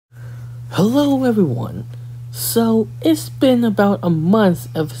Hello everyone. So it's been about a month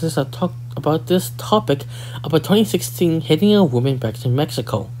ever since I talked about this topic about 2016 hitting a woman back to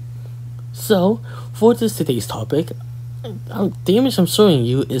Mexico. So for today's topic, the image I'm showing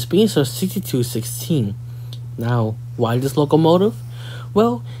you is BNSF 6216. Now, why this locomotive?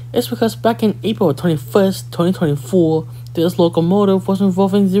 Well, it's because back in April 21st, 2024, this locomotive was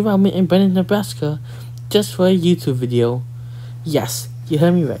involved in derailment in Bennet, Nebraska, just for a YouTube video. Yes, you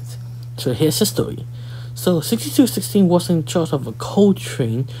heard me right. So here's the story. So 6216 was in charge of a coal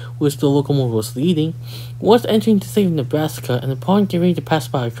train, which the locomotive was leading, was entering the state of Nebraska, and upon getting ready to pass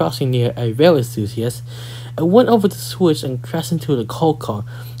by a crossing near a rail enthusiast, it went over the switch and crashed into the coal car,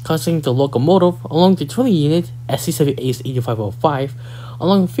 causing the locomotive, along the drilling unit SC788505,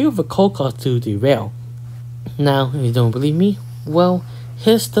 along the field of the coal car to derail. Now, if you don't believe me, well,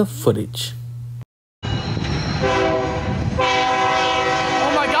 here's the footage.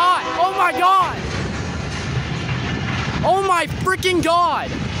 Oh my freaking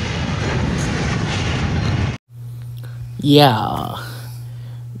god! Yeah.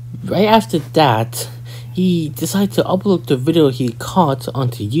 Right after that, he decided to upload the video he caught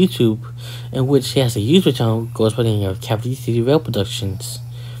onto YouTube, in which he has a YouTube channel goes by the name of Cavity City Rail Productions.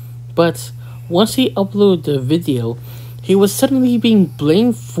 But once he uploaded the video, he was suddenly being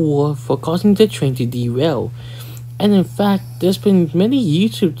blamed for causing the train to derail. And in fact, there's been many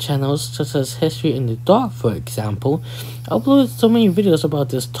YouTube channels, such as History in the Dark, for example, uploaded so many videos about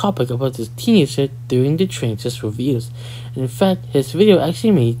this topic, about this teenager during the train's reviews. And in fact, his video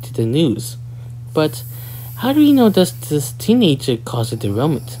actually made it to the news. But how do we know that this teenager caused a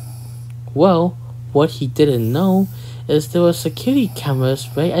derailment? Well, what he didn't know is there were security cameras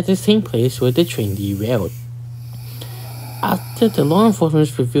right at the same place where the train derailed. After the law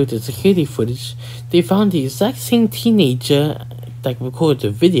enforcement reviewed the security footage, they found the exact same teenager that recorded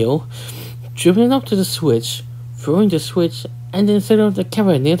the video dribbling up to the switch, throwing the switch, and then setting up the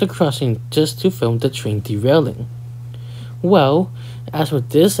camera near the crossing just to film the train derailing. Well, as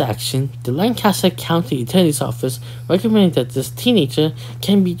with this action, the Lancaster County Attorney's Office recommended that this teenager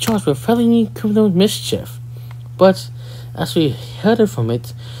can be charged with felony criminal mischief. But, as we heard it from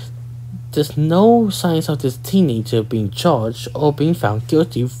it, there's no signs of this teenager being charged or being found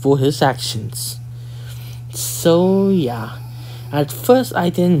guilty for his actions. So yeah, at first I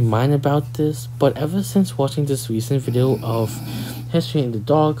didn't mind about this, but ever since watching this recent video of History in the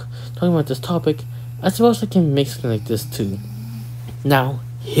Dark talking about this topic, I suppose I can make something like this too. Now,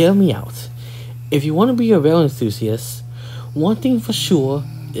 hear me out. If you want to be a rail enthusiast, one thing for sure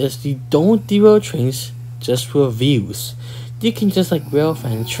is you don't derail trains just for views. You can just rail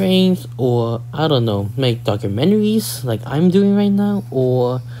fan trains, or I don't know, make documentaries like I'm doing right now,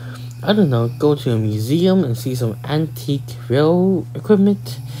 or I don't know, go to a museum and see some antique rail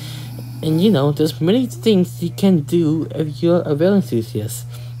equipment. And there's many things you can do if you're a rail enthusiast.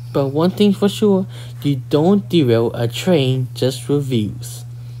 But one thing for sure, you don't derail a train just for views.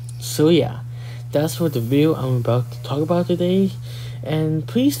 So yeah, that's what the video I'm about to talk about today. And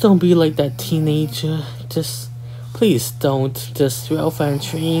please don't be like that teenager. Please don't just rail fan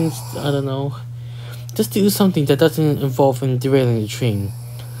trains, I don't know. Just do something that doesn't involve in derailing the train.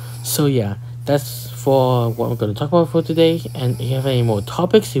 So yeah, that's for what I'm going to talk about for today. And if you have any more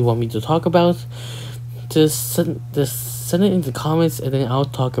topics you want me to talk about, just send it in the comments and then I'll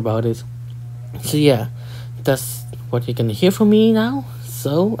talk about it. So yeah, that's what you're going to hear from me now.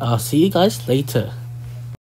 So I'll see you guys later.